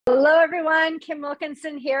Hello, everyone. Kim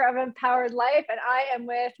Wilkinson here of Empowered Life, and I am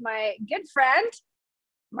with my good friend,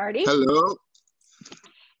 Mardy. Hello.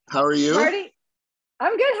 How are you? Mardy,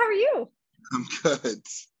 I'm good. How are you? I'm good.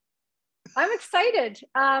 I'm excited.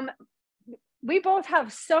 We both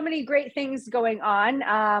have so many great things going on.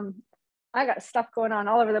 I got stuff going on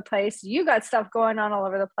all over the place. You got stuff going on all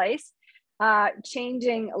over the place,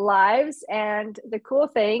 changing lives. And the cool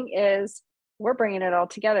thing is we're bringing it all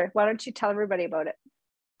together. Why don't you tell everybody about it?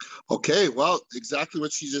 Okay, well, exactly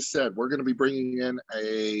what she just said. We're going to be bringing in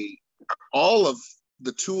all of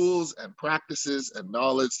the tools and practices and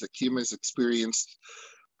knowledge that Kim has experienced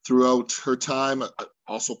throughout her time,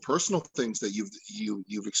 also personal things that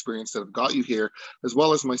you've experienced that have got you here, as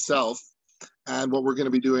well as myself. And what we're going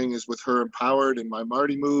to be doing is with her empowered in my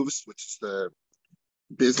Mardy Moves, which is the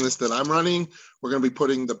business that I'm running. We're going to be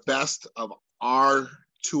putting the best of our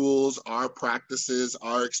tools, our practices,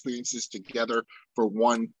 our experiences together for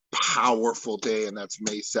one powerful day, and that's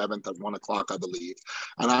May 7th at 1 o'clock, I believe.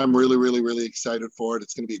 And I'm really, really, really excited for it.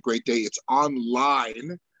 It's going to be a great day. It's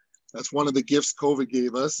online. That's one of the gifts COVID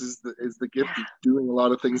gave us, is the gift of doing a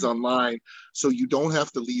lot of things online. So you don't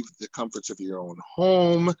have to leave the comforts of your own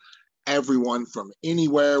home. Everyone from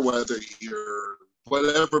anywhere, whether you're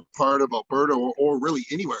whatever part of Alberta or really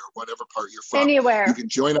anywhere, whatever part you're from, Anywhere. you can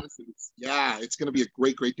join us. It's going to be a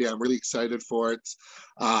great, great day. I'm really excited for it.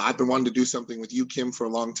 I've been wanting to do something with you, Kim, for a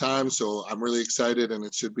long time, so I'm really excited, and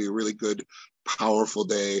it should be a really good, powerful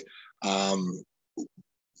day.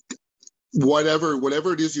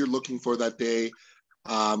 Whatever it is you're looking for that day,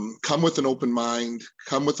 come with an open mind,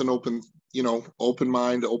 come with an open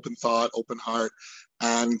mind, open thought, open heart,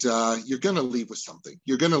 and you're going to leave with something.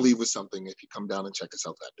 You're going to leave with something if you come down and check us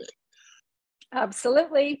out that day.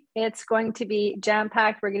 Absolutely. It's going to be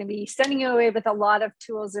jam-packed. We're going to be sending you away with a lot of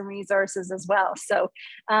tools and resources as well. So,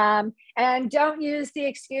 and don't use the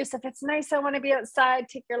excuse, if it's nice, I want to be outside,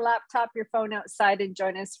 take your laptop, your phone outside and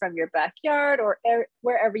join us from your backyard or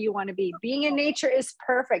wherever you want to be. Being in nature is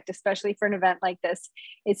perfect, especially for an event like this.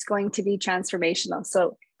 It's going to be transformational.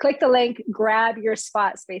 So click the link, grab your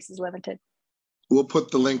spot. Space is limited. We'll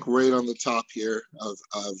put the link right on the top here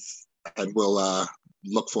and we'll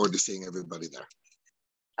look forward to seeing everybody there.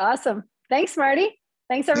 Awesome. Thanks, Mardy.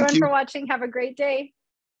 Thanks, everyone, for watching. Have a great day.